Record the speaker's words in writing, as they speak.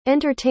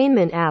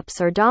Entertainment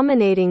apps are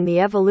dominating the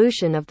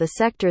evolution of the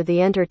sector.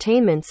 The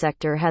entertainment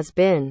sector has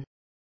been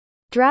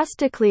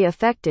drastically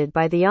affected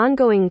by the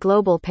ongoing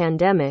global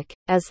pandemic,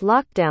 as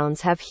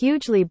lockdowns have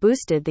hugely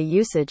boosted the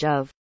usage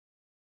of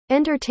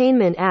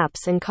entertainment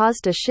apps and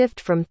caused a shift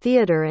from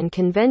theater and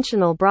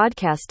conventional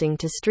broadcasting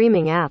to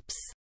streaming apps.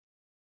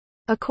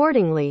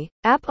 Accordingly,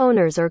 app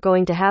owners are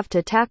going to have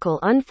to tackle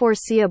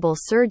unforeseeable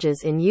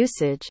surges in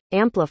usage,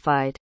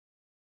 amplified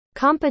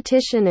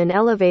competition and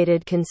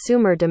elevated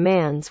consumer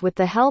demands with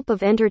the help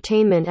of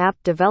entertainment app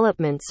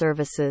development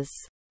services.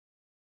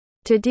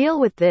 To deal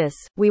with this,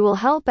 we will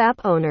help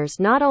app owners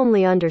not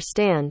only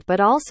understand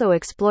but also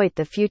exploit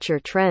the future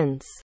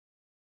trends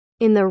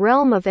in the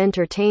realm of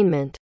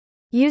entertainment.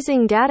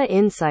 Using data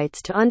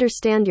insights to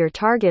understand your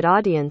target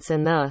audience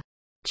and the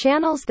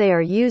channels they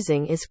are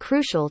using is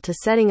crucial to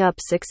setting up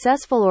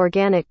successful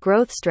organic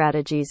growth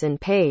strategies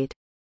and paid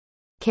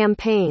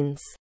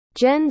campaigns.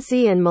 Gen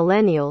Z and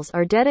millennials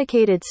are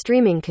dedicated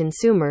streaming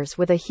consumers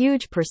with a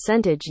huge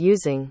percentage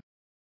using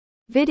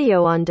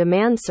video on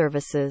demand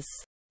services.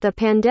 The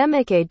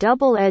pandemic, a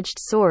double-edged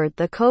sword.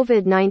 The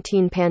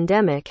COVID-19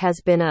 pandemic has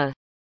been a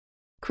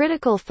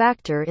critical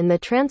factor in the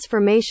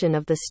transformation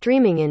of the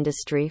streaming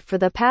industry for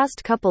the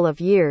past couple of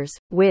years,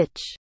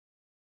 which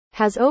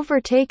has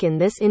overtaken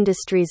this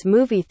industry's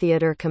movie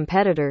theater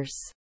competitors.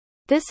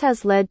 This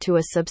has led to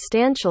a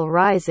substantial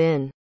rise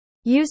in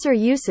user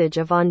usage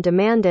of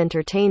on-demand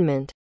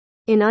entertainment.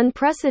 In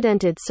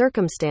unprecedented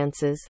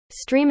circumstances,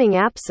 streaming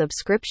app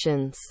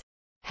subscriptions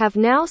have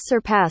now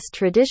surpassed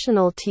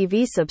traditional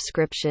TV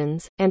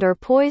subscriptions, and are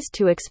poised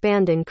to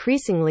expand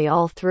increasingly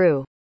all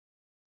through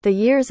the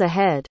years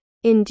ahead.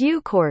 In due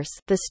course,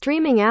 the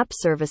streaming app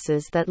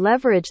services that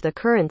leverage the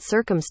current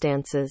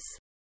circumstances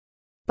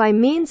by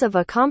means of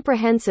a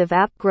comprehensive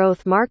app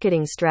growth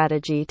marketing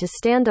strategy to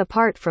stand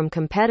apart from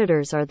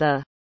competitors are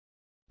the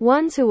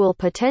ones who will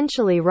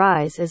potentially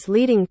rise as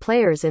leading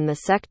players in the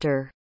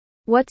sector.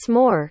 What's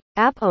more,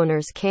 app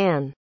owners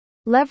can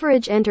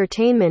leverage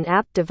entertainment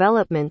app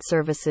development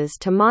services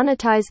to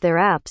monetize their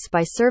apps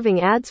by serving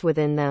ads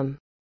within them.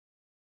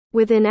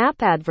 Within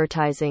app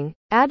advertising,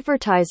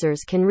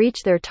 advertisers can reach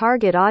their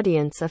target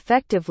audience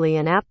effectively,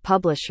 and app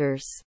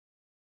publishers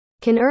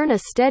can earn a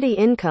steady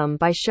income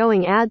by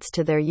showing ads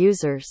to their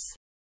users.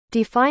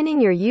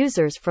 Defining your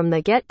users from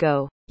the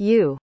get-go,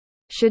 you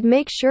should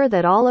make sure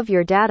that all of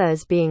your data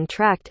is being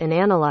tracked and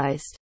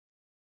analyzed.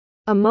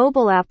 A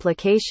mobile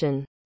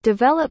application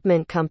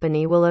development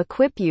company will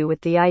equip you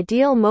with the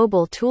ideal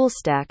mobile tool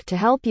stack to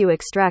help you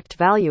extract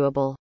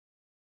valuable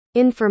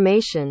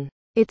information.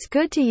 It's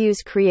good to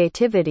use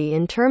creativity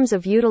in terms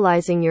of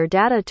utilizing your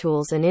data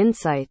tools and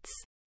insights.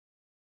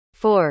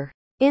 For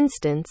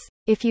instance,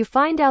 if you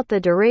find out the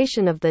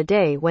duration of the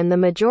day when the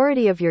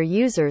majority of your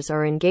users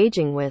are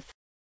engaging with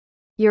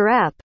your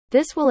app,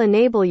 this will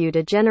enable you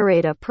to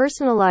generate a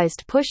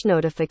personalized push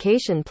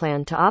notification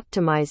plan to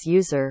optimize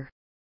user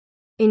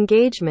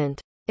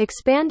engagement.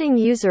 Expanding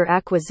user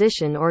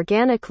acquisition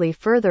organically.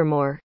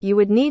 Furthermore, you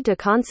would need to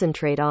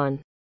concentrate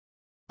on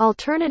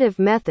alternative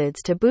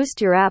methods to boost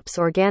your app's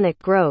organic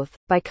growth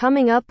by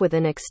coming up with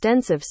an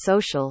extensive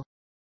social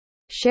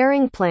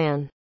sharing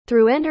plan.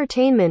 Through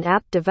entertainment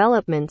app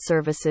development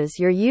services,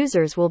 your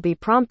users will be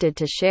prompted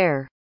to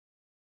share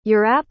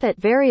your app at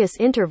various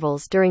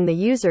intervals during the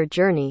user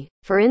journey,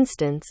 for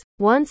instance,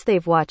 once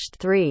they've watched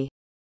 3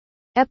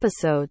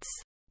 episodes.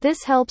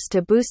 This helps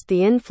to boost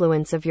the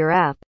influence of your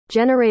app,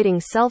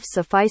 generating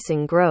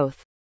self-sufficing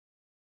growth.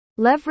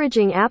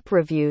 Leveraging app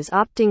reviews.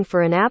 Opting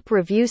for an app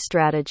review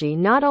strategy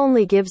not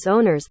only gives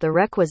owners the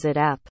requisite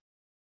app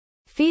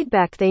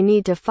feedback they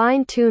need to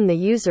fine-tune the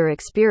user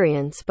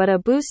experience, but a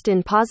boost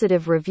in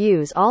positive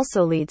reviews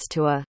also leads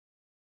to a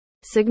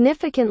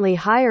significantly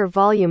higher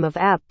volume of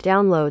app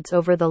downloads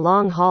over the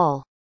long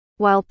haul.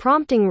 While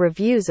prompting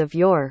reviews of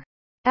your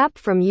app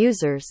from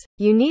users,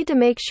 you need to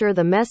make sure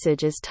the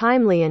message is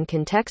timely and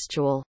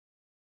contextual.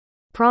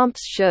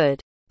 Prompts should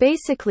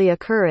basically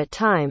occur at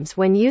times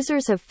when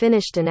users have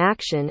finished an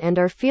action and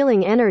are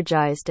feeling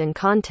energized and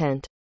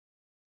content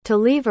to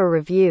leave a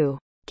review.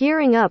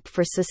 Gearing up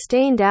for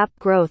sustained app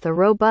growth. A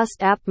robust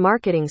app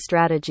marketing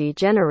strategy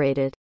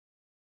generated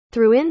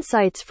through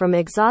insights from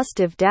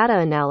exhaustive data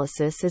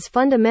analysis is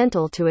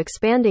fundamental to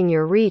expanding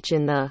your reach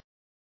in the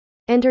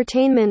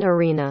entertainment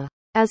arena.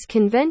 As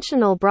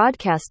conventional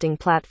broadcasting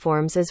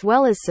platforms as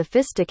well as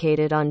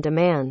sophisticated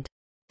on-demand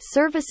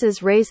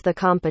services raise the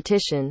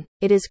competition,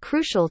 it is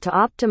crucial to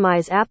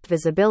optimize app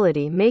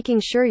visibility, making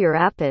sure your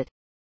app is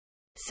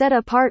set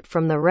apart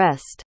from the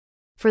rest.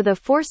 For the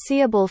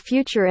foreseeable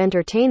future,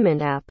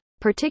 entertainment app,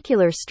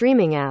 particular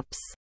streaming apps,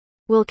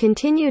 will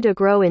continue to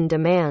grow in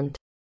demand.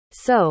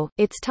 So,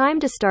 it's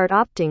time to start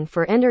opting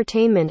for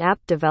entertainment app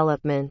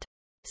development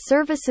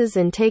services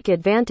and take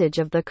advantage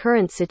of the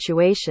current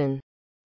situation.